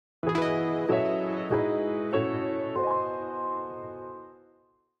We'd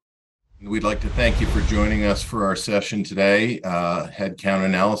like to thank you for joining us for our session today, Headcount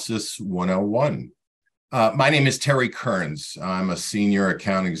Analysis 101. My name is Terry Kearns. I'm a senior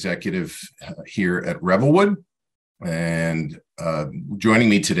account executive here at Revelwood, and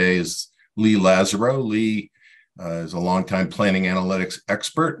joining me today is Lee Lazaro. Lee is a longtime planning analytics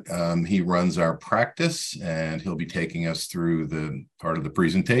expert. He runs our practice, and he'll be taking us through the part of the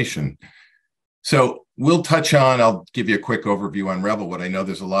presentation. So I'll give you a quick overview on Revelwood. I know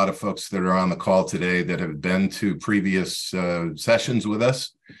there's a lot of folks that are on the call today that have been to previous sessions with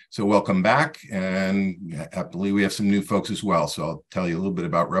us. So welcome back. And happily, we have some new folks as well. So I'll tell you a little bit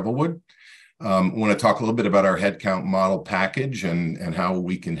about Revelwood. I want to talk a little bit about our headcount model package and how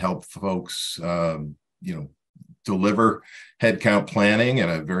we can help folks, deliver headcount planning at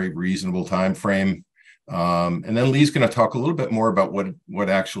a very reasonable time frame. And then Lee's going to talk a little bit more about what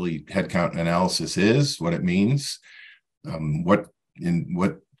actually headcount analysis is, what it means, what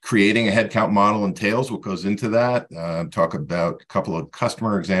creating a headcount model entails, what goes into that, talk about a couple of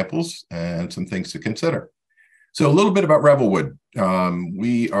customer examples and some things to consider. So a little bit about Revelwood.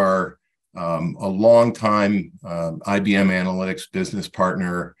 We are a long-time IBM Analytics business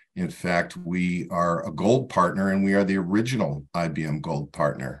partner. In fact, we are a gold partner, and we are the original IBM gold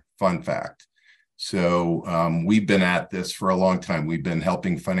partner. Fun fact. So we've been at this for a long time. We've been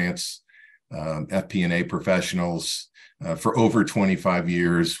helping finance FP&A professionals for over 25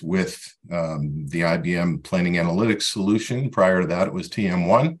 years with the IBM Planning Analytics solution. Prior to that, it was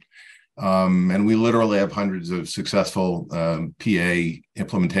TM1. And we literally have hundreds of successful PA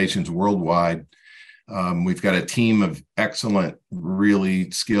implementations worldwide. We've got a team of excellent,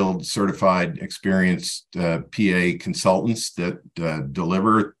 really skilled, certified, experienced PA consultants that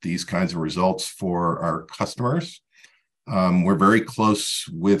deliver these kinds of results for our customers. We're very close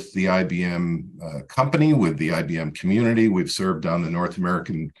with the IBM company, with the IBM community. We've served on the North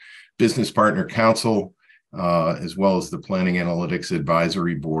American Business Partner Council, as well as the Planning Analytics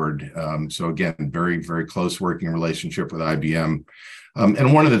Advisory Board. So again, very, very close working relationship with IBM.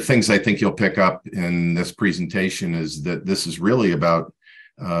 And one of the things I think you'll pick up in this presentation is that this is really about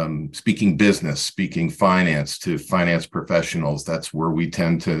speaking business, speaking finance to finance professionals. That's where we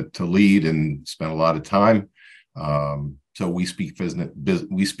tend to lead and spend a lot of time. So we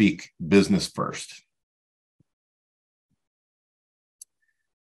speak business first.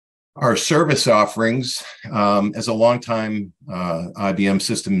 Our service offerings, as a longtime IBM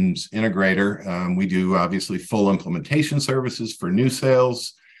systems integrator, we do obviously full implementation services for new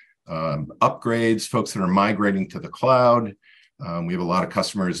sales, upgrades, folks that are migrating to the cloud. We have a lot of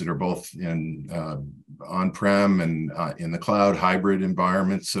customers that are both in on-prem and in the cloud hybrid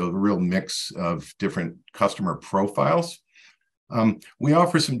environments, so a real mix of different customer profiles. We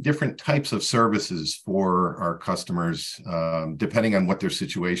offer some different types of services for our customers, depending on what their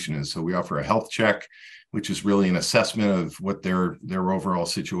situation is. So we offer a health check, which is really an assessment of what their overall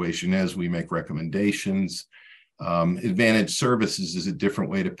situation is. We make recommendations. Advantage services is a different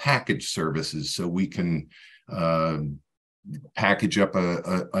way to package services. So we can package up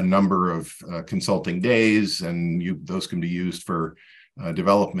a number of consulting days, and those can be used for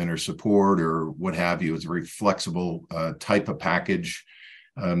development or support or what have you. It's a very flexible type of package.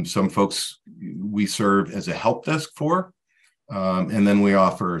 Some folks we serve as a help desk for, and then we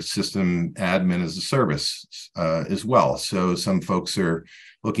offer system admin as a service as well. So some folks are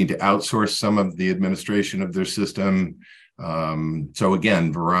looking to outsource some of the administration of their system. So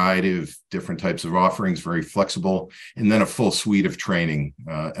again, variety of different types of offerings, very flexible, and then a full suite of training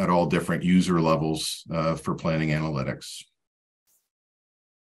at all different user levels for planning analytics.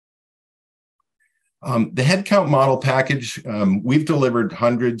 The headcount model package, we've delivered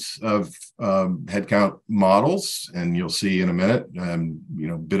hundreds of headcount models, and you'll see in a minute,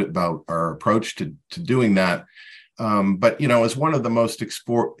 a bit about our approach to doing that. But, as one of the most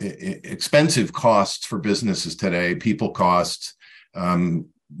expensive costs for businesses today, people costs,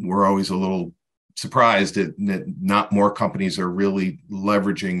 we're always a little surprised that not more companies are really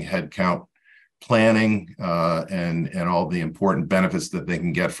leveraging headcount planning and all the important benefits that they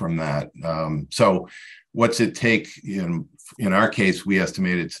can get from that. So what's it take? In our case, we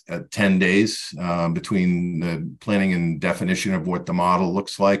estimate it's at 10 days between the planning and definition of what the model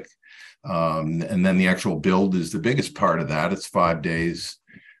looks like. And then the actual build is the biggest part of that. It's 5 days.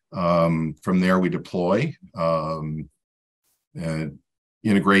 From there, we deploy,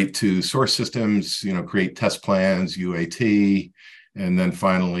 integrate to source systems, create test plans, UAT, and then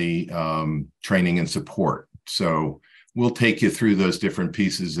finally training and support. So we'll take you through those different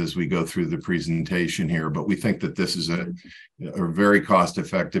pieces as we go through the presentation here, but we think that this is a very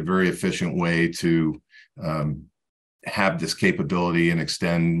cost-effective, very efficient way to have this capability and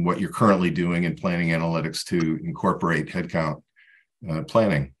extend what you're currently doing in planning analytics to incorporate headcount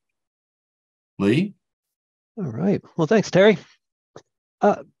planning. Lee? All right. Well, thanks, Terry.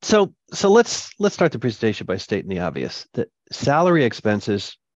 So let's start the presentation by stating the obvious, that salary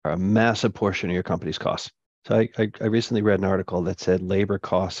expenses are a massive portion of your company's costs. So I recently read an article that said labor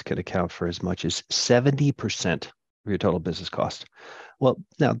costs can account for as much as 70% of your total business cost. Well,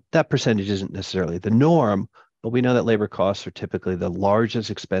 now that percentage isn't necessarily the norm, but we know that labor costs are typically the largest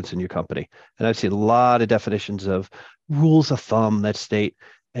expense in your company. And I've seen a lot of definitions of rules of thumb that state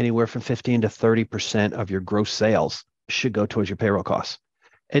anywhere from 15 to 30% of your gross sales should go towards your payroll costs.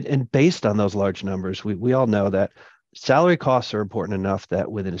 And based on those large numbers, we all know that salary costs are important enough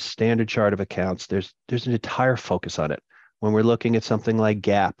that within a standard chart of accounts, there's an entire focus on it. When we're looking at something like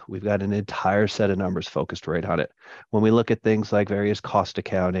GAAP, we've got an entire set of numbers focused right on it. When we look at things like various cost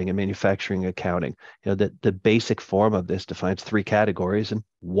accounting and manufacturing accounting, the basic form of this defines three categories, and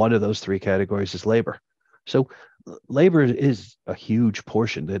one of those three categories is labor. So labor is a huge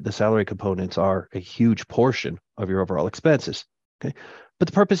portion. The salary components are a huge portion of your overall expenses. Okay, but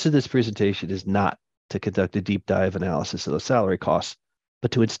the purpose of this presentation is not to conduct a deep dive analysis of the salary costs,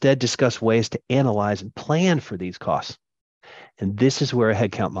 but to instead discuss ways to analyze and plan for these costs. And this is where a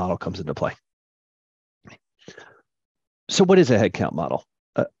headcount model comes into play. So what is a headcount model?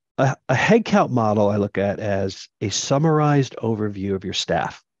 A headcount model I look at as a summarized overview of your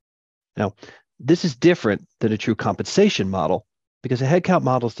staff. Now, this is different than a true compensation model because a headcount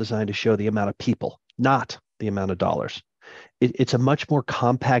model is designed to show the amount of people, not the amount of dollars. It's a much more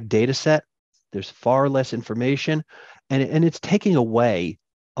compact data set. There's far less information, and it's taking away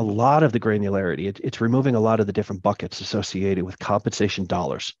a lot of the granularity. It's removing a lot of the different buckets associated with compensation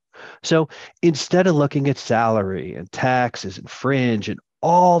dollars. So instead of looking at salary and taxes and fringe and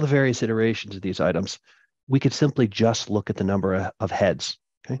all the various iterations of these items, we could simply just look at the number of heads.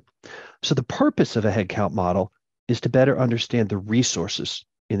 Okay. So the purpose of a headcount model is to better understand the resources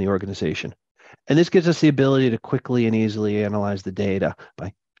in the organization. And this gives us the ability to quickly and easily analyze the data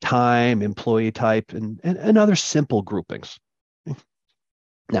by time, employee type, and other simple groupings.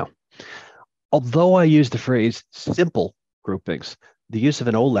 Now, although I use the phrase simple groupings, the use of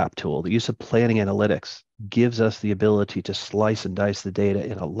an OLAP tool, the use of planning analytics, gives us the ability to slice and dice the data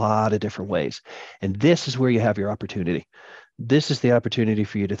in a lot of different ways. And this is where you have your opportunity. This is the opportunity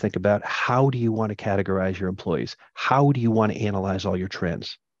for you to think about, how do you want to categorize your employees? How do you want to analyze all your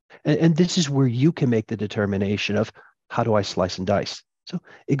trends? And this is where you can make the determination of, how do I slice and dice? So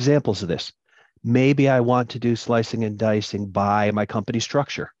examples of this. Maybe I want to do slicing and dicing by my company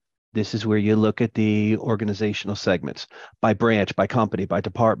structure. This is where you look at the organizational segments by branch, by company, by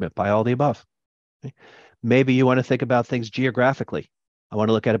department, by all the above. Okay? Maybe you want to think about things geographically. I want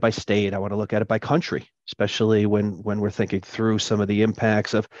to look at it by state. I want to look at it by country, especially when we're thinking through some of the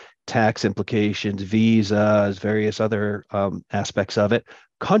impacts of tax implications, visas, various other aspects of it.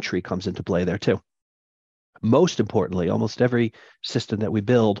 Country comes into play there too. Most importantly, almost every system that we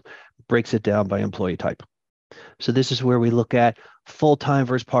build breaks it down by employee type. So this is where we look at full-time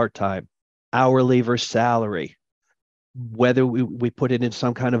versus part-time, hourly versus salary, whether we put it in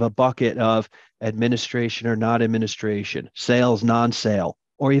some kind of a bucket of administration or not administration, sales, non-sale,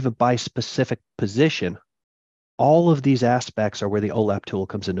 or even by specific position. All of these aspects are where the OLAP tool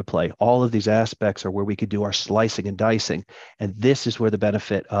comes into play. All of these aspects are where we could do our slicing and dicing. And this is where the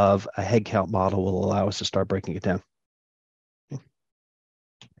benefit of a headcount model will allow us to start breaking it down.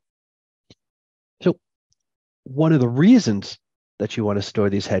 So one of the reasons that you want to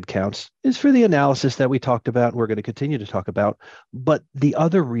store these headcounts is for the analysis that we talked about, and we're going to continue to talk about. But the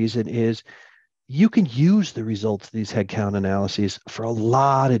other reason is you can use the results of these headcount analyses for a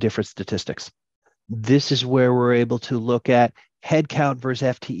lot of different statistics. This is where we're able to look at headcount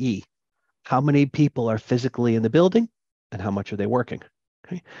versus FTE. How many people are physically in the building and how much are they working?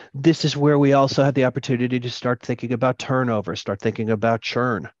 Okay. This is where we also have the opportunity to start thinking about turnover, start thinking about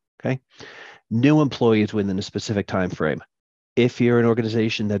churn. Okay. New employees within a specific time frame. If you're an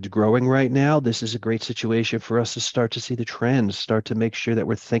organization that's growing right now, this is a great situation for us to start to see the trends, start to make sure that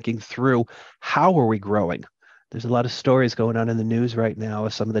we're thinking through, how are we growing? There's a lot of stories going on in the news right now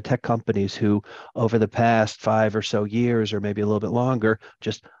of some of the tech companies who, over the past 5 or so years, or maybe a little bit longer,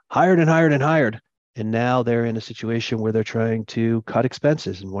 just hired and hired and hired. And now they're in a situation where they're trying to cut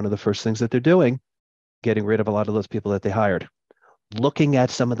expenses. And one of the first things that they're doing, getting rid of a lot of those people that they hired. Looking at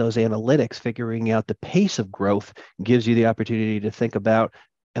some of those analytics, figuring out the pace of growth gives you the opportunity to think about,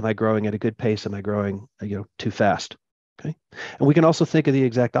 am I growing at a good pace? Am I growing, too fast? Okay. And we can also think of the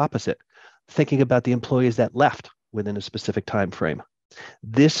exact opposite, thinking about the employees that left within a specific time frame.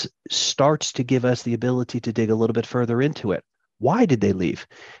 This starts to give us the ability to dig a little bit further into it. Why did they leave?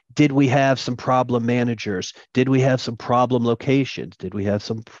 Did we have some problem managers? Did we have some problem locations? Did we have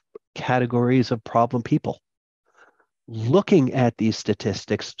some categories of problem people? Looking at these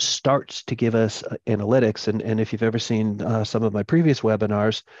statistics starts to give us analytics. And if you've ever seen some of my previous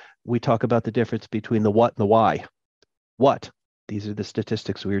webinars, we talk about the difference between the what and the why. What? These are the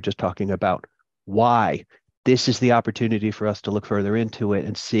statistics we were just talking about. Why? This is the opportunity for us to look further into it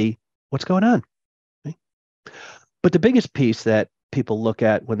and see what's going on. Okay? But the biggest piece that people look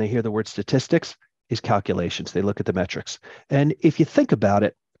at when they hear the word statistics is calculations. They look at the metrics. And if you think about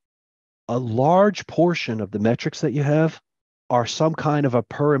it, a large portion of the metrics that you have are some kind of a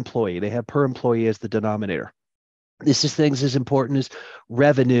per employee. They have per employee as the denominator. This is things as important as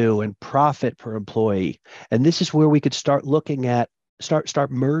revenue and profit per employee. And this is where we could start looking at,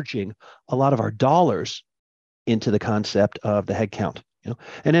 start merging a lot of our dollars into the concept of the headcount.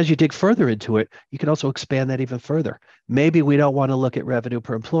 And as you dig further into it, you can also expand that even further. Maybe we don't want to look at revenue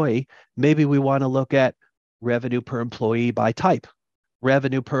per employee. Maybe we want to look at revenue per employee by type,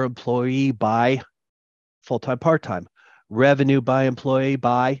 revenue per employee by full-time, part-time, revenue by employee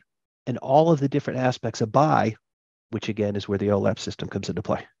by, and all of the different aspects of by, which again is where the OLAP system comes into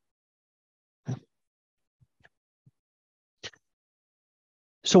play.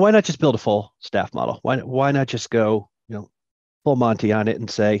 So why not just build a full staff model? Why not just go, full Monty on it and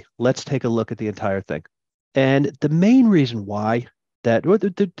say, let's take a look at the entire thing? And the main reason why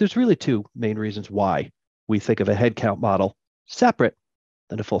there's really two main reasons why we think of a headcount model separate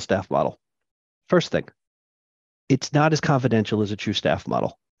than a full staff model. First thing, it's not as confidential as a true staff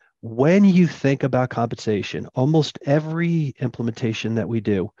model. When you think about compensation, almost every implementation that we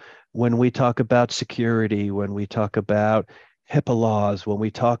do, when we talk about security, when we talk about HIPAA laws, when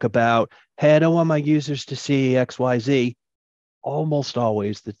we talk about, hey, I don't want my users to see X, Y, Z, almost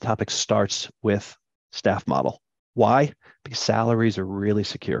always the topic starts with staff model. Why? Because salaries are really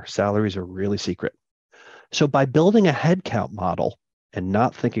secure. Salaries are really secret. So by building a headcount model and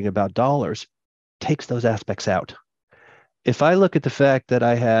not thinking about dollars, takes those aspects out. If I look at the fact that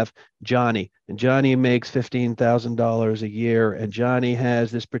I have Johnny, and Johnny makes $15,000 a year, and Johnny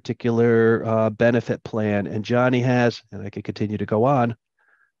has this particular benefit plan, and Johnny has, and I could continue to go on,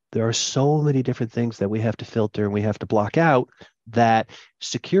 there are so many different things that we have to filter and we have to block out that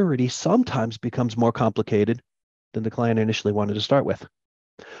security sometimes becomes more complicated than the client initially wanted to start with.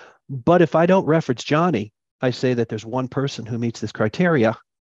 But if I don't reference Johnny, I say that there's one person who meets this criteria,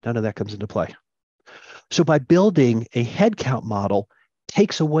 none of that comes into play. So by building a headcount model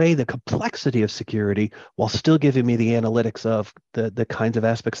takes away the complexity of security while still giving me the analytics of the kinds of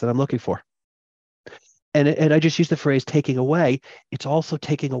aspects that I'm looking for. And I just use the phrase taking away. It's also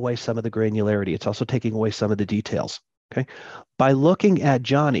taking away some of the granularity. It's also taking away some of the details. Okay. By looking at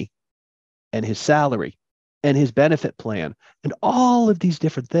Johnny and his salary and his benefit plan and all of these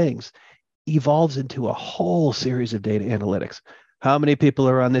different things evolves into a whole series of data analytics. How many people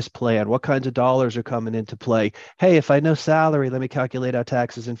are on this plan? What kinds of dollars are coming into play? Hey, if I know salary, let me calculate out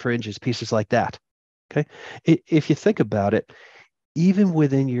taxes and fringes, pieces like that. Okay. If you think about it, even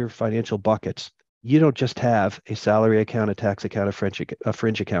within your financial buckets, you don't just have a salary account, a tax account, a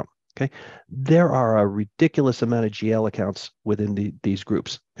fringe account. Okay. There are a ridiculous amount of GL accounts within these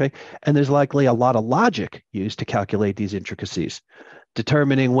groups. Okay. And there's likely a lot of logic used to calculate these intricacies,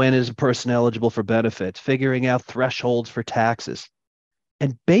 determining when is a person eligible for benefits, figuring out thresholds for taxes.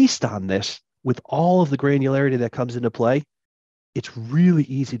 And based on this, with all of the granularity that comes into play, it's really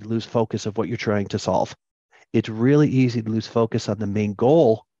easy to lose focus of what you're trying to solve. It's really easy to lose focus on the main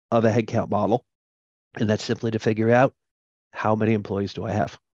goal of a headcount model. And that's simply to figure out how many employees do I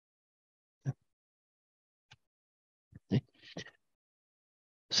have. Okay.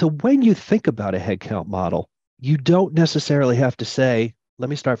 So when you think about a headcount model, you don't necessarily have to say, let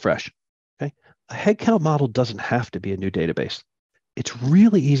me start fresh. Okay. A headcount model doesn't have to be a new database. It's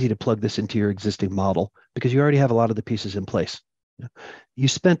really easy to plug this into your existing model because you already have a lot of the pieces in place. You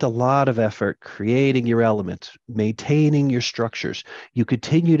spent a lot of effort creating your elements, maintaining your structures. You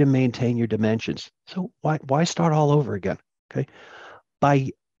continue to maintain your dimensions. So why start all over again? Okay.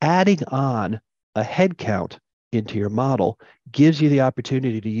 By adding on a headcount into your model gives you the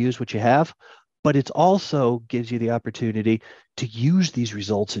opportunity to use what you have, but it also gives you the opportunity to use these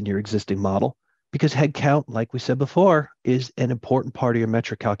results in your existing model because headcount, like we said before, is an important part of your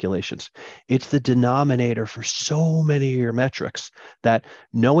metric calculations. It's the denominator for so many of your metrics that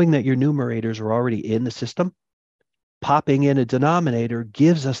knowing that your numerators are already in the system, popping in a denominator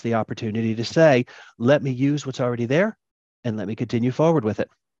gives us the opportunity to say, let me use what's already there And let me continue forward with it.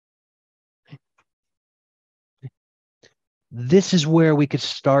 This is where we could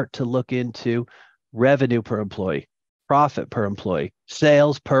start to look into revenue per employee, profit per employee,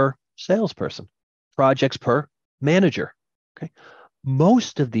 sales per salesperson, projects per manager. Okay.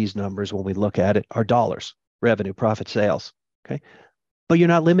 Most of these numbers, when we look at it, are dollars, revenue, profit, sales. Okay. But you're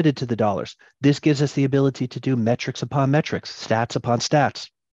not limited to the dollars. This gives us the ability to do metrics upon metrics, stats upon stats,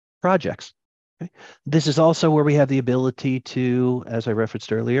 projects. Okay. This is also where we have the ability to, as I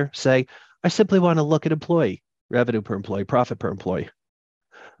referenced earlier, say, I simply want to look at employee, revenue per employee, profit per employee.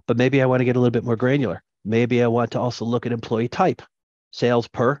 But maybe I want to get a little bit more granular. Maybe I want to also look at employee type, sales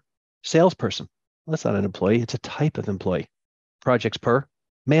per salesperson. Well, that's not an employee, it's a type of employee. Projects per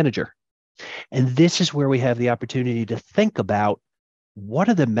manager. And this is where we have the opportunity to think about what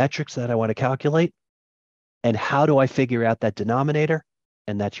are the metrics that I want to calculate and how do I figure out that denominator?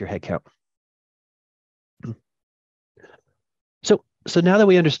 And that's your headcount. So now that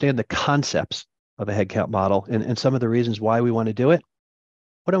we understand the concepts of a headcount model and some of the reasons why we want to do it,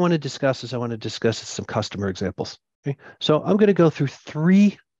 what I want to discuss some customer examples. Okay? So I'm going to go through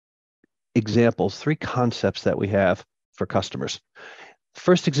three examples, three concepts that we have for customers.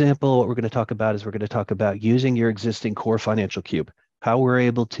 First example, what we're going to talk about is we're going to talk about using your existing core financial cube, how we're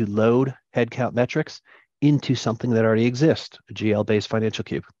able to load headcount metrics into something that already exists, a GL-based financial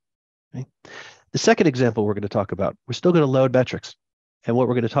cube. Okay? The second example we're going to talk about, we're still going to load metrics. And what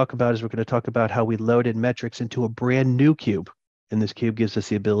we're going to talk about is we're going to talk about how we loaded metrics into a brand new cube. And this cube gives us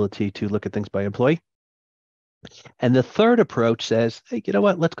the ability to look at things by employee. And the third approach says, hey, you know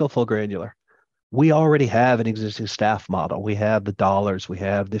what? Let's go full granular. We already have an existing staff model. We have the dollars, we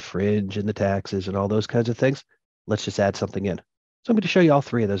have the fringe and the taxes and all those kinds of things. Let's just add something in. So I'm going to show you all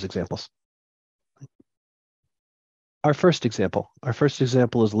three of those examples. Our first example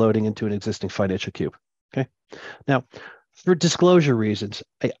is loading into an existing financial cube. Okay. Now, for disclosure reasons,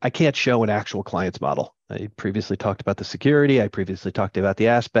 I can't show an actual client's model. I previously talked about the security. I previously talked about the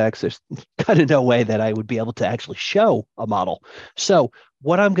aspects. There's kind of no way that I would be able to actually show a model. So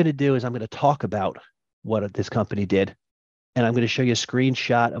what I'm going to do is I'm going to talk about what this company did, and I'm going to show you a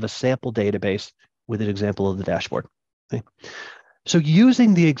screenshot of a sample database with an example of the dashboard. Okay? So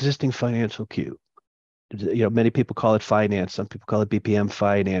using the existing financial cube, many people call it finance. Some people call it BPM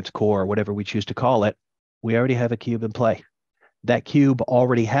finance, core, whatever we choose to call it. We already have a cube in play. That cube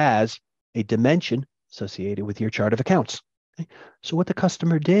already has a dimension associated with your chart of accounts. Okay? So what the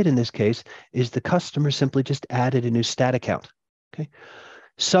customer did in this case is the customer simply just added a new stat account. Okay?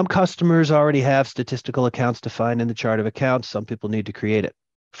 Some customers already have statistical accounts defined in the chart of accounts. Some people need to create it.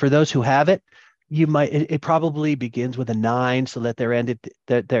 For those who have it, it probably begins with a 9 so that they're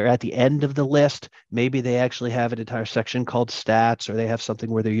at the end of the list. Maybe they actually have an entire section called stats, or they have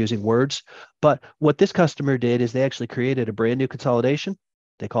something where they're using words. But what this customer did is they actually created a brand new consolidation.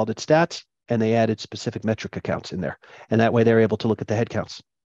 They called it stats, and they added specific metric accounts in there. And that way they're able to look at the headcounts.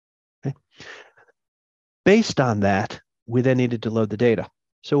 Okay? Based on that, we then needed to load the data.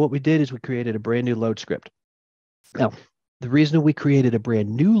 So what we did is we created a brand new load script. Now, the reason we created a brand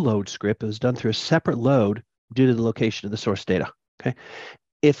new load script was done through a separate load due to the location of the source data. Okay.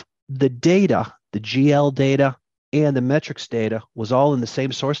 If the data, the GL data and the metrics data was all in the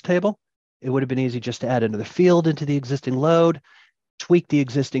same source table, it would have been easy just to add another field into the existing load, tweak the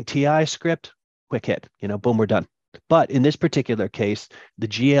existing TI script, quick hit, boom, we're done. But in this particular case, the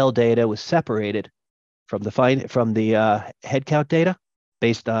GL data was separated from the headcount data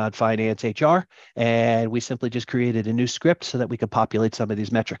based on finance HR, and we simply just created a new script so that we could populate some of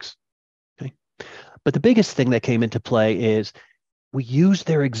these metrics. Okay. But the biggest thing that came into play is we used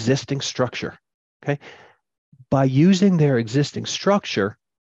their existing structure. Okay. By using their existing structure,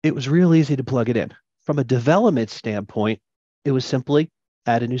 it was real easy to plug it in. From a development standpoint, it was simply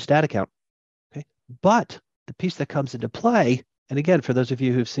add a new stat account. Okay. But the piece that comes into play, and again, for those of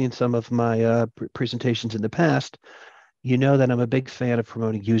you who've seen some of my presentations in the past, you know that I'm a big fan of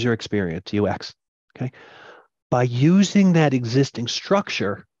promoting user experience, UX. Okay. By using that existing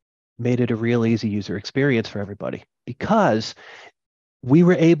structure, made it a real easy user experience for everybody because we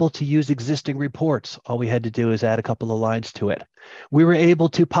were able to use existing reports. All we had to do is add a couple of lines to it. We were able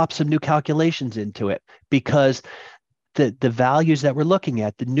to pop some new calculations into it because the values that we're looking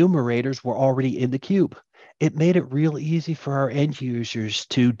at, the numerators were already in the cube. It made it real easy for our end users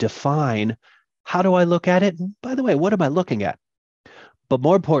to define, how do I look at it? And by the way, what am I looking at? But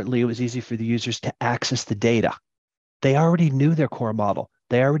more importantly, it was easy for the users to access the data. They already knew their core model.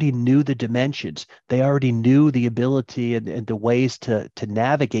 They already knew the dimensions. They already knew the ability and the ways to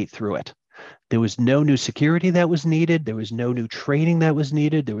navigate through it. There was no new security that was needed. There was no new training that was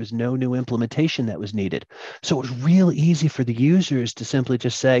needed. There was no new implementation that was needed. So it was real easy for the users to simply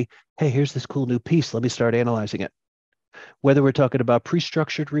just say, hey, here's this cool new piece. Let me start analyzing it. Whether we're talking about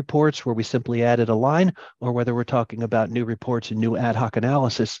pre-structured reports where we simply added a line, or whether we're talking about new reports and new ad hoc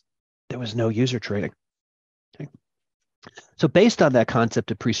analysis, there was no user training. Okay. So based on that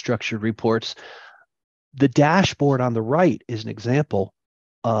concept of pre-structured reports, the dashboard on the right is an example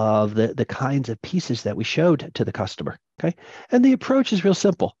of the kinds of pieces that we showed to the customer. Okay. And the approach is real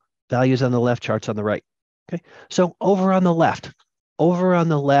simple. Values on the left, charts on the right. Okay. So over on the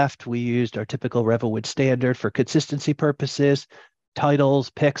left, we used our typical Revelwood standard for consistency purposes, titles,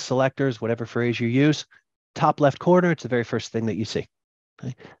 picks, selectors, whatever phrase you use. Top left corner, it's the very first thing that you see.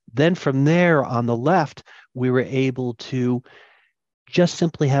 Okay. Then from there on the left, we were able to just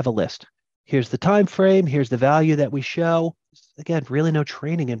simply have a list. Here's the time frame, here's the value that we show. Again, really no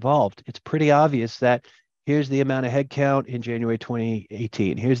training involved. It's pretty obvious that here's the amount of headcount in January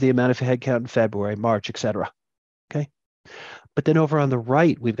 2018. Here's the amount of headcount in February, March, et cetera. Okay. But then over on the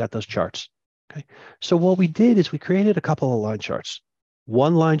right, we've got those charts. Okay. So what we did is we created a couple of line charts.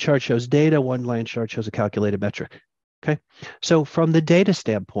 One line chart shows data, one line chart shows a calculated metric. Okay. So from the data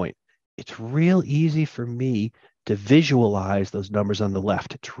standpoint, it's real easy for me to visualize those numbers on the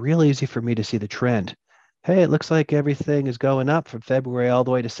left. It's real easy for me to see the trend. Hey, it looks like everything is going up from February all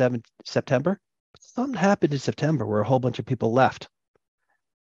the way to September. Something happened in September where a whole bunch of people left.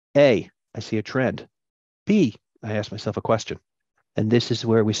 A, I see a trend. B, I ask myself a question. And this is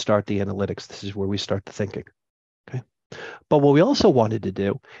where we start the analytics. This is where we start the thinking. Okay. But what we also wanted to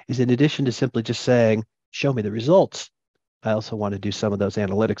do is, in addition to simply just saying, show me the results, I also want to do some of those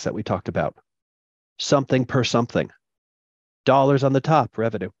analytics that we talked about. Something per something. Dollars on the top,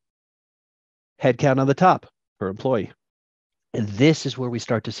 revenue. Headcount on the top per employee. And this is where we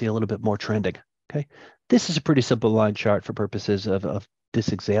start to see a little bit more trending. Okay. This is a pretty simple line chart for purposes of this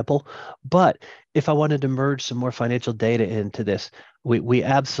example. But if I wanted to merge some more financial data into this, we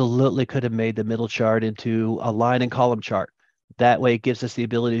absolutely could have made the middle chart into a line and column chart. That way it gives us the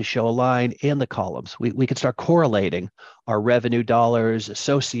ability to show a line and the columns. We could start correlating our revenue dollars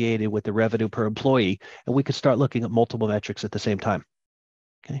associated with the revenue per employee, and we could start looking at multiple metrics at the same time.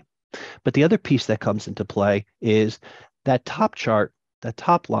 Okay. But the other piece that comes into play is that top chart, that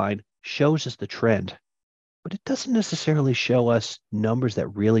top line shows us the trend, but it doesn't necessarily show us numbers that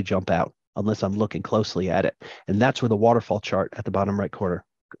really jump out unless I'm looking closely at it. And that's where the waterfall chart at the bottom right corner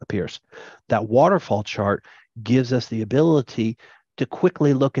appears. That waterfall chart gives us the ability to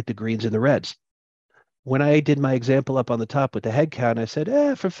quickly look at the greens and the reds. When I did my example up on the top with the headcount, I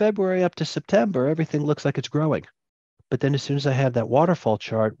said, from February up to September, everything looks like it's growing. But then as soon as I have that waterfall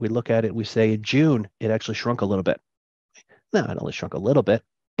chart, we look at it, we say in June, it actually shrunk a little bit. Now, it only shrunk a little bit,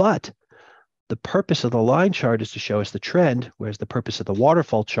 but the purpose of the line chart is to show us the trend, whereas the purpose of the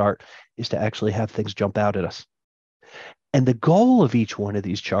waterfall chart is to actually have things jump out at us. And the goal of each one of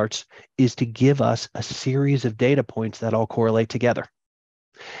these charts is to give us a series of data points that all correlate together.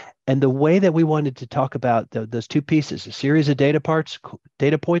 And the way that we wanted to talk about those two pieces, a series of data points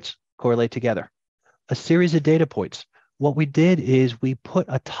correlate together. A series of data points. What we did is we put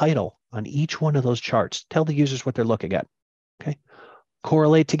a title on each one of those charts. Tell the users what they're looking at. Okay.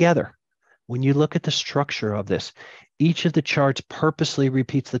 Correlate together. When you look at the structure of this, each of the charts purposely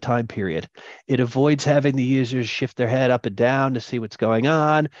repeats the time period. It avoids having the users shift their head up and down to see what's going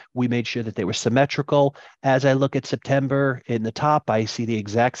on. We made sure that they were symmetrical. As I look at September in the top, I see the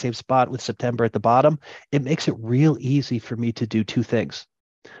exact same spot with September at the bottom. It makes it real easy for me to do two things.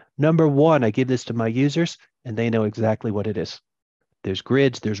 Number one, I give this to my users and they know exactly what it is. There's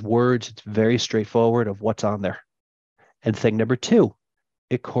grids, there's words. It's very straightforward of what's on there. And thing number two,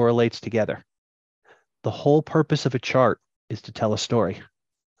 it correlates together. The whole purpose of a chart is to tell a story.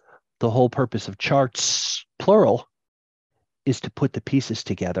 The whole purpose of charts, plural, is to put the pieces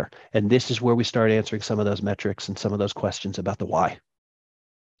together. And this is where we start answering some of those metrics and some of those questions about the why.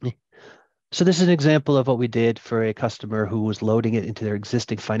 So this is an example of what we did for a customer who was loading it into their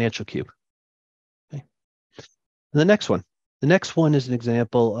existing financial cube. Okay. The next one is an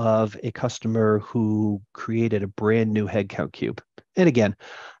example of a customer who created a brand new headcount cube. And again,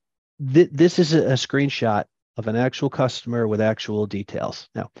 this is a screenshot of an actual customer with actual details.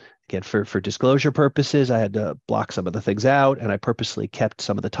 Now, again, for disclosure purposes, I had to block some of the things out and I purposely kept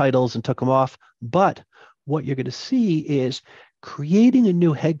some of the titles and took them off. But what you're going to see is creating a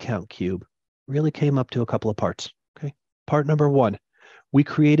new headcount cube really came up to a couple of parts. Okay. Part number one, we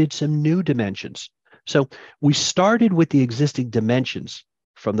created some new dimensions. So we started with the existing dimensions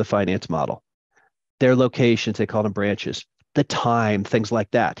from the finance model, their locations, they call them branches, the time, things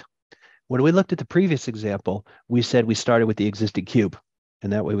like that. When we looked at the previous example, we said we started with the existing cube,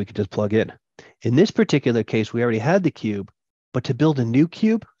 and that way we could just plug in. In this particular case, we already had the cube, but to build a new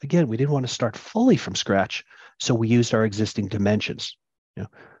cube, again, we didn't want to start fully from scratch, so we used our existing dimensions. You know,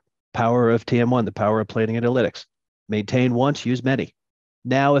 power of TM1, the power of planning analytics. Maintain once, use many.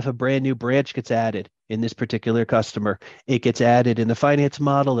 Now, if a brand new branch gets added in this particular customer, it gets added in the finance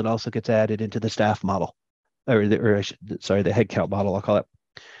model. It also gets added into the staff model, the headcount model, I'll call it.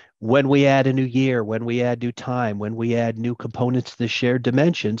 When we add a new year, when we add new time, when we add new components to the shared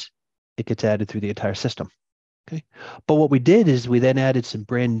dimensions, it gets added through the entire system. Okay. But what we did is we then added some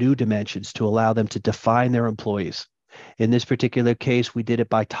brand new dimensions to allow them to define their employees. In this particular case, we did it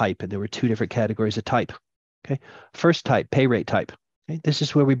by type, and there were two different categories of type. Okay. First type, pay rate type. Okay. This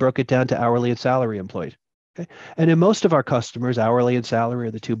is where we broke it down to hourly and salary employed. Okay. And in most of our customers, hourly and salary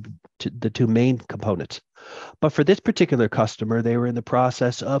are the two main components. But for this particular customer, they were in the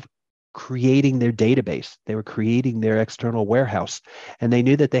process of creating their database. They were creating their external warehouse, and they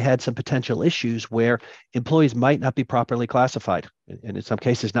knew that they had some potential issues where employees might not be properly classified, and in some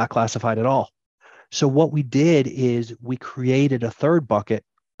cases not classified at all. So what we did is we created a third bucket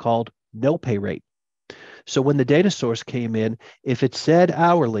called no pay rate. So when the data source came in, if it said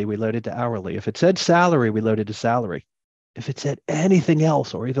hourly, we loaded to hourly. If it said salary, we loaded to salary. If it said anything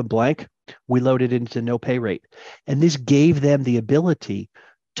else or even blank, we loaded into no pay rate. And this gave them the ability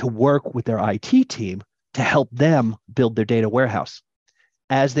to work with their IT team to help them build their data warehouse.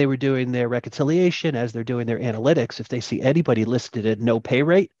 As they were doing their reconciliation, as they're doing their analytics, if they see anybody listed at no pay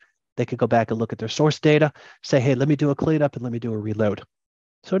rate, they could go back and look at their source data, say, hey, let me do a cleanup and let me do a reload.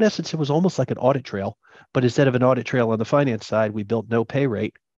 So in essence, it was almost like an audit trail, but instead of an audit trail on the finance side, we built no pay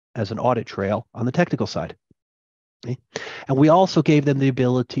rate as an audit trail on the technical side. Okay. And we also gave them the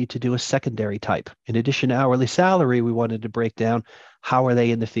ability to do a secondary type. In addition to hourly salary, we wanted to break down how are they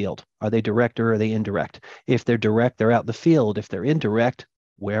in the field? Are they direct or are they indirect? If they're direct, they're out in the field. If they're indirect,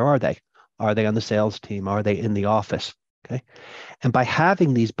 where are they? Are they on the sales team? Are they in the office? Okay. And by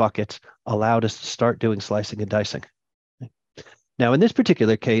having these buckets allowed us to start doing slicing and dicing. Okay. Now, in this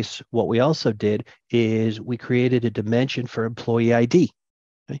particular case, what we also did is we created a dimension for employee ID.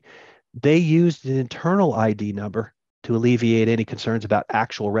 Okay. They used an internal ID number to alleviate any concerns about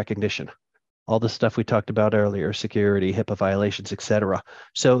actual recognition. All the stuff we talked about earlier, security, HIPAA violations, et cetera.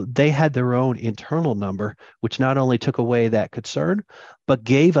 So they had their own internal number, which not only took away that concern, but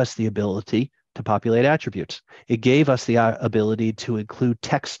gave us the ability to populate attributes. It gave us the ability to include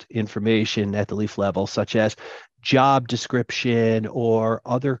text information at the leaf level, such as job description or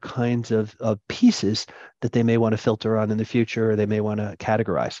other kinds of pieces that they may want to filter on in the future or they may want to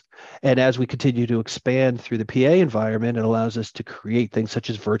categorize. And as we continue to expand through the PA environment, it allows us to create things such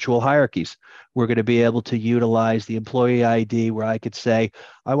as virtual hierarchies. We're going to be able to utilize the employee ID where I could say,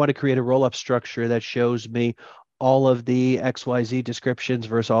 I want to create a roll-up structure that shows me all of the XYZ descriptions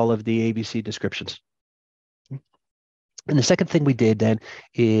versus all of the ABC descriptions. And the second thing we did then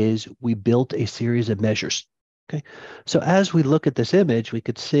is we built a series of measures. Okay, so as we look at this image, we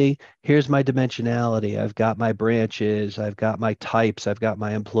could see here's my dimensionality. I've got my branches, I've got my types, I've got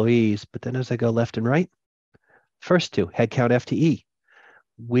my employees. But then as I go left and right, first two, headcount FTE,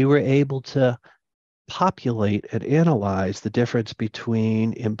 we were able to populate and analyze the difference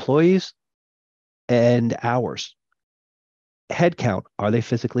between employees and hours. Headcount, are they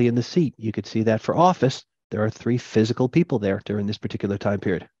physically in the seat? You could see that for office, there are 3 physical people there during this particular time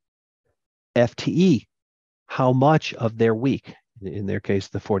period. FTE, how much of their week, in their case,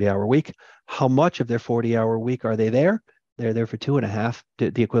 the 40-hour week, how much of their 40-hour week are they there? They're there for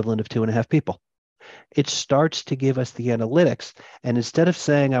 2.5, the equivalent of 2.5 people. It starts to give us the analytics. And instead of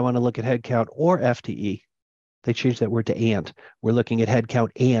saying, I want to look at headcount or FTE, they changed that word to and. We're looking at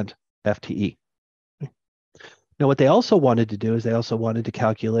headcount and FTE. Now, what they also wanted to do is they also wanted to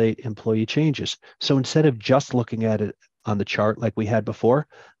calculate employee changes. So instead of just looking at it on the chart like we had before,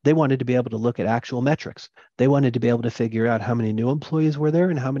 they wanted to be able to look at actual metrics. They wanted to be able to figure out how many new employees were there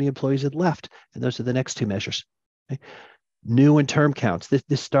and how many employees had left. And those are the next 2 measures. Okay. New and term counts.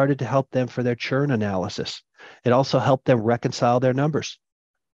 This started to help them for their churn analysis. It also helped them reconcile their numbers.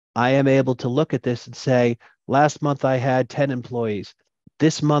 I am able to look at this and say, last month I had 10 employees.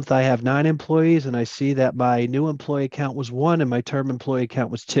 This month I have 9 employees, and I see that my new employee count was 1 and my term employee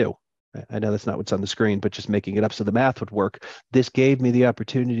count was 2. I know that's not what's on the screen, but just making it up so the math would work. This gave me the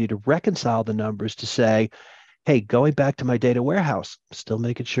opportunity to reconcile the numbers to say, hey, going back to my data warehouse, still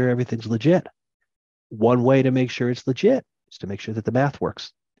making sure everything's legit. One way to make sure it's legit is to make sure that the math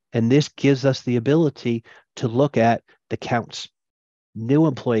works. And this gives us the ability to look at the counts. New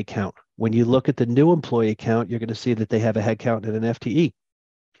employee count. When you look at the new employee count, you're going to see that they have a head count and an FTE.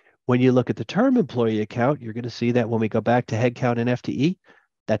 When you look at the term employee account, you're going to see that when we go back to headcount and FTE,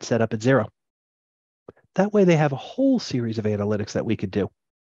 that's set up at 0. That way they have a whole series of analytics that we could do.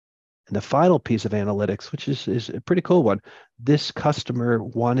 And the final piece of analytics, which is a pretty cool one, this customer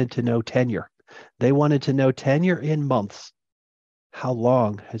wanted to know tenure. They wanted to know tenure in months. How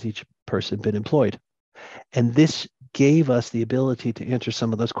long has each person been employed? And this gave us the ability to answer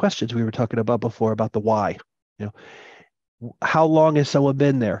some of those questions we were talking about before about the why. How long has someone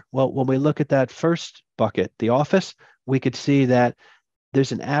been there? Well, when we look at that first bucket, the office, we could see that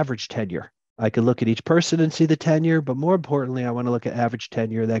there's an average tenure. I could look at each person and see the tenure, but more importantly, I want to look at average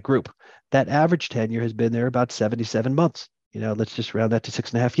tenure of that group. That average tenure has been there about 77 months. Let's just round that to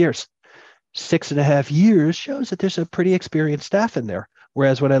 6.5 years. 6.5 years shows that there's a pretty experienced staff in there.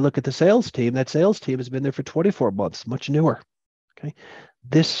 Whereas when I look at the sales team, that sales team has been there for 24 months, much newer. Okay.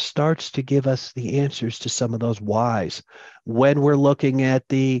 This starts to give us the answers to some of those whys. When we're looking at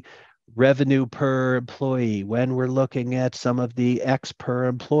the revenue per employee, when we're looking at some of the X per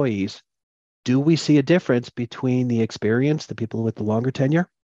employees, do we see a difference between the experience, the people with the longer tenure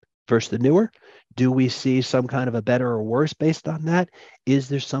versus the newer? Do we see some kind of a better or worse based on that? Is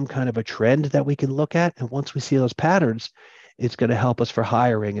there some kind of a trend that we can look at? And once we see those patterns, it's going to help us for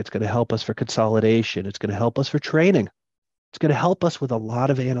hiring. It's going to help us for consolidation. It's going to help us for training. It's going to help us with a lot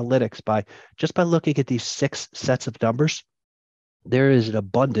of analytics by looking at these 6 sets of numbers. There is an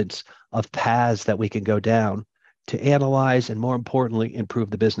abundance of paths that we can go down to analyze and, more importantly, improve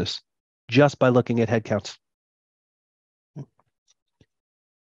the business just by looking at headcounts.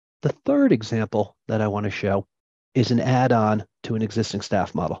 The third example that I want to show is an add-on to an existing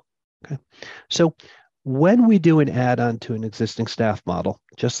staff model. Okay, so when we do an add-on to an existing staff model,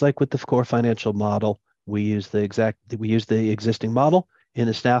 just like with the core financial model, we use the existing model. In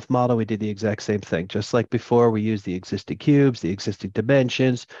the staff model, we did the exact same thing. Just like before, we used the existing cubes, the existing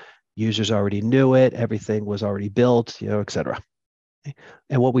dimensions. Users already knew it. Everything was already built, et cetera. Okay.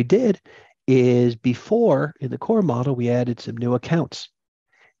 And what we did is before, in the core model, we added some new accounts.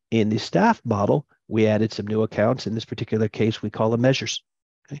 In the staff model, we added some new accounts. In this particular case, we call them measures.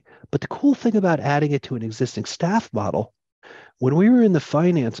 Okay. But the cool thing about adding it to an existing staff model, when we were in the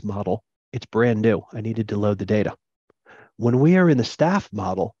finance model, it's brand new. I needed to load the data. When we are in the staff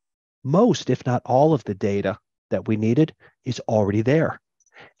model, most, if not all of the data that we needed is already there.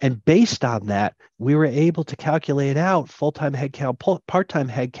 And based on that, we were able to calculate out full-time headcount, part-time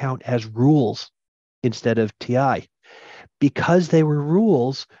headcount as rules instead of TI. Because they were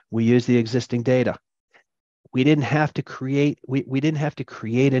rules, we used the existing data. We didn't have to create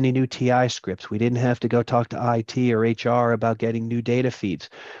any new TI scripts. We didn't have to go talk to IT or HR about getting new data feeds.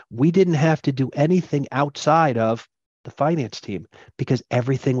 We didn't have to do anything outside of the finance team because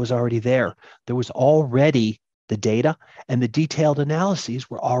everything was already there. There was already the data and the detailed analyses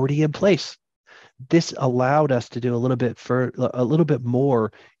were already in place. This allowed us to do a little bit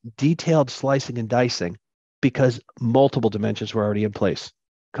more detailed slicing and dicing because multiple dimensions were already in place.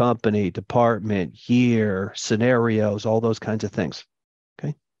 Company, department, year, scenarios, all those kinds of things.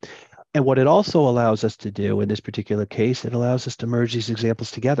 Okay. And what it also allows us to do in this particular case, it allows us to merge these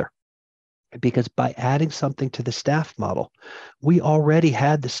examples together. Because by adding something to the staff model, we already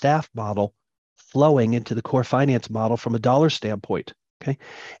had the staff model flowing into the core finance model from a dollar standpoint. Okay.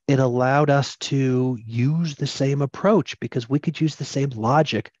 It allowed us to use the same approach because we could use the same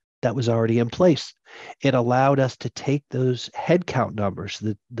logic that was already in place. It allowed us to take those headcount numbers,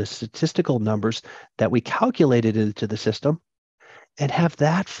 the statistical numbers that we calculated into the system, and have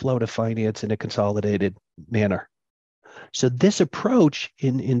that flow to finance in a consolidated manner. So this approach,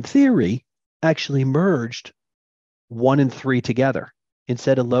 in theory, actually merged 1 and 3 together.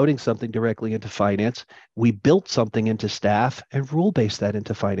 Instead of loading something directly into finance, we built something into staff and rule-based that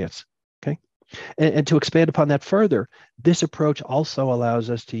into finance. Okay. And to expand upon that further, this approach also allows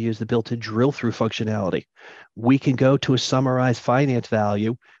us to use the built-in drill-through functionality. We can go to a summarized finance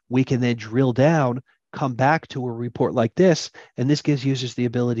value. We can then drill down, come back to a report like this, and this gives users the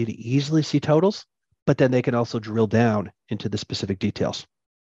ability to easily see totals, but then they can also drill down into the specific details.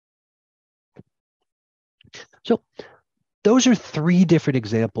 So those are 3 different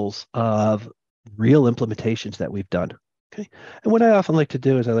examples of real implementations that we've done. Okay. And what I often like to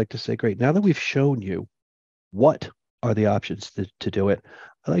do is I like to say, great, now that we've shown you what are the options to do it,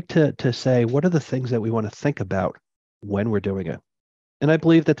 I like to say, what are the things that we want to think about when we're doing it? And I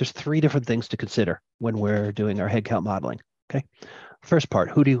believe that there's 3 different things to consider when we're doing our headcount modeling. Okay. First part,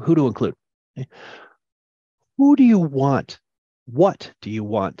 who to include? Okay. Who do you want? What do you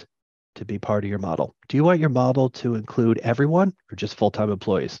want to be part of your model? Do you want your model to include everyone or just full-time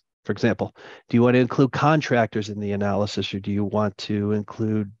employees? For example, do you want to include contractors in the analysis, or do you want to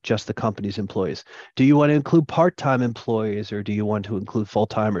include just the company's employees? Do you want to include part-time employees, or do you want to include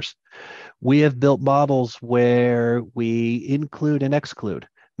full-timers? We have built models where we include and exclude.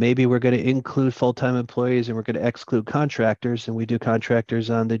 Maybe we're going to include full-time employees and we're going to exclude contractors, and we do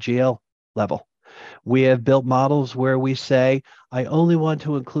contractors on the GL level. We have built models where we say, I only want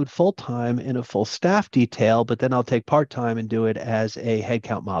to include full-time in a full staff detail, but then I'll take part-time and do it as a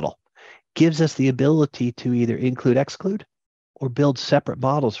headcount model. Gives us the ability to either include, exclude, or build separate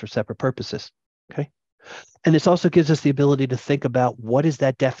models for separate purposes. Okay. And this also gives us the ability to think about what is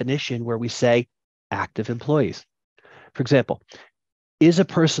that definition where we say active employees. For example, is a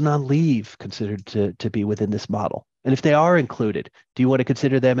person on leave considered to be within this model? And if they are included, do you want to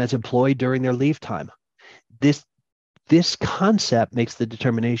consider them as employed during their leave time? This concept makes the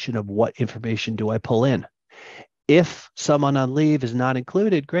determination of what information do I pull in. If someone on leave is not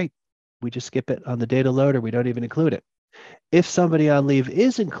included, great. We just skip it on the data loader. We don't even include it. If somebody on leave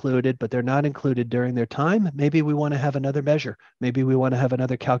is included, but they're not included during their time, maybe we want to have another measure. Maybe we want to have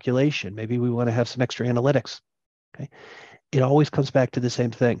another calculation. Maybe we want to have some extra analytics. Okay. It always comes back to the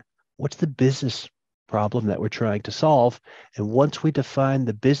same thing. What's the business problem that we're trying to solve? And once we define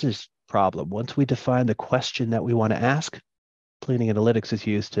the business problem, once we define the question that we want to ask, planning analytics is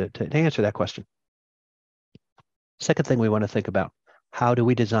used to answer that question. Second thing we want to think about, how do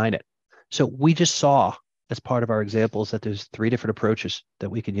we design it? So we just saw as part of our examples that there's 3 different approaches that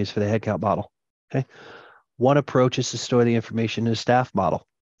we can use for the headcount model. Okay. One approach is to store the information in a staff model.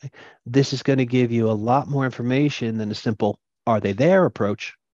 Okay? This is going to give you a lot more information than a simple "are they there"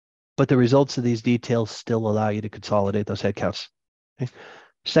 approach, but the results of these details still allow you to consolidate those headcounts. Okay?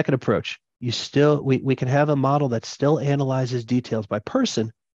 Second approach, we can have a model that still analyzes details by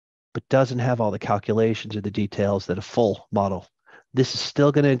person, but doesn't have all the calculations or the details that a full model. This is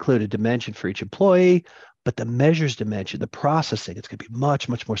still going to include a dimension for each employee, but the measures dimension, the processing, it's going to be much,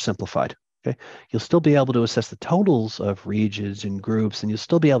 much more simplified. Okay? You'll still be able to assess the totals of regions and groups, and you'll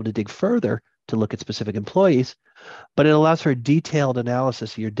still be able to dig further to look at specific employees, but it allows for a detailed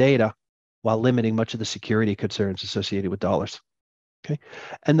analysis of your data while limiting much of the security concerns associated with dollars. Okay?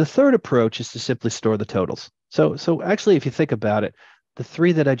 And the third approach is to simply store the totals. So actually, if you think about it, the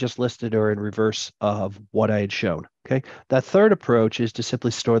 3 that I just listed are in reverse of what I had shown. Okay. That third approach is to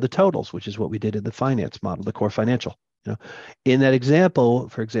simply store the totals, which is what we did in the finance model, the core financial. In that example,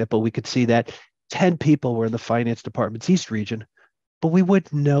 for example, we could see that 10 people were in the finance department's East region, but we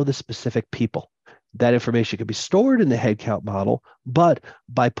wouldn't know the specific people. That information could be stored in the headcount model, but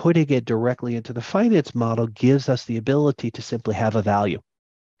by putting it directly into the finance model gives us the ability to simply have a value.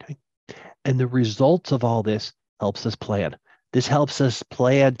 Okay. And the results of all this helps us plan. This helps us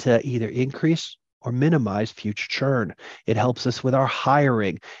plan to either increase or minimize future churn. It helps us with our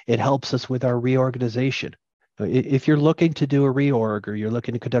hiring. It helps us with our reorganization. If you're looking to do a reorg or you're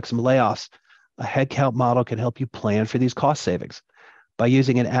looking to conduct some layoffs, a headcount model can help you plan for these cost savings. By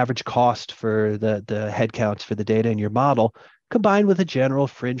using an average cost for the headcounts for the data in your model, combined with a general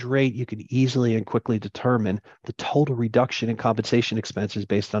fringe rate, you can easily and quickly determine the total reduction in compensation expenses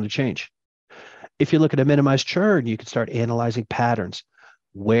based on a change. If you're looking to minimize churn, you can start analyzing patterns.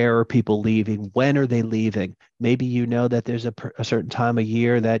 Where are people leaving? When are they leaving? Maybe you know that there's a certain time of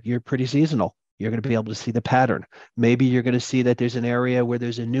year that you're pretty seasonal. You're going to be able to see the pattern. Maybe you're going to see that there's an area where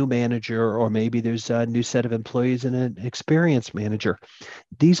there's a new manager, or maybe there's a new set of employees and an experienced manager.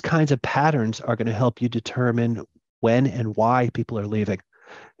 These kinds of patterns are going to help you determine when and why people are leaving.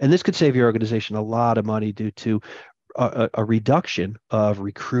 And this could save your organization a lot of money due to a reduction of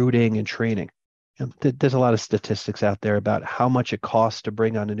recruiting and training. There's a lot of statistics out there about how much it costs to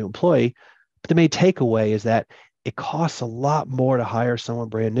bring on a new employee, but the main takeaway is that it costs a lot more to hire someone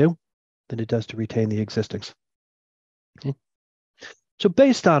brand new than it does to retain the existings. Okay. So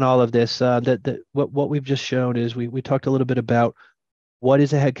based on all of this, what we've just shown is we talked a little bit about what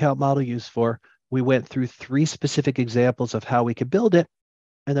is a headcount model used for. We went through 3 specific examples of how we could build it,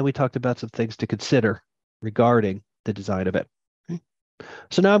 and then we talked about some things to consider regarding the design of it. Okay.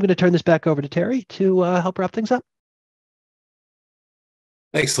 So now I'm going to turn this back over to Terry to help wrap things up.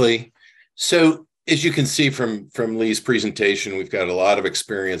 Thanks, Lee. So as you can see from Lee's presentation, we've got a lot of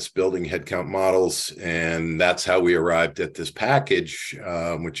experience building headcount models, and that's how we arrived at this package,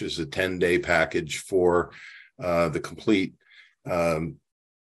 which is a 10-day package for the complete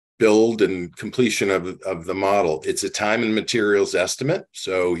build and completion of the model. It's a time and materials estimate,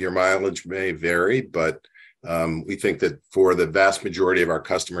 so your mileage may vary, but we think that for the vast majority of our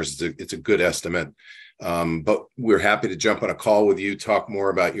customers, it's a good estimate. But we're happy to jump on a call with you, talk more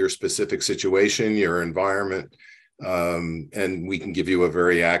about your specific situation, your environment, and we can give you a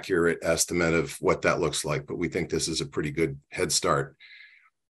very accurate estimate of what that looks like. But we think this is a pretty good head start.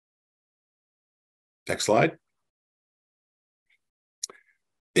 Next slide.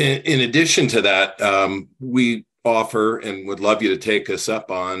 In addition to that, we offer and would love you to take us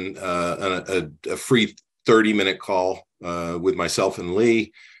up on a free 30-minute call with myself and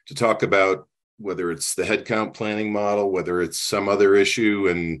Lee to talk about whether it's the headcount planning model, whether it's some other issue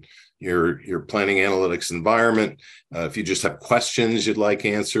in your planning analytics environment. If you just have questions you'd like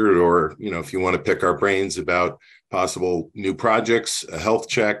answered, or if you want to pick our brains about possible new projects, a health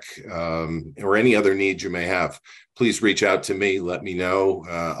check, or any other needs you may have, please reach out to me. Let me know.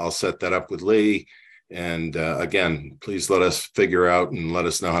 I'll set that up with Lee. And again, please let us figure out and let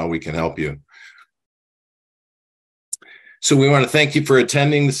us know how we can help you. So we want to thank you for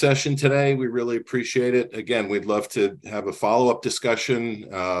attending the session today. We really appreciate it. Again, we'd love to have a follow-up discussion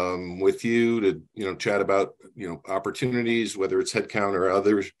with you to chat about opportunities, whether it's headcount or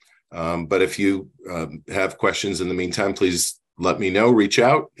others. But if you have questions in the meantime, please let me know, reach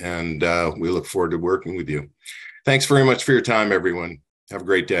out, and we look forward to working with you. Thanks very much for your time, everyone. Have a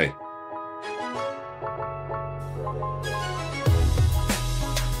great day.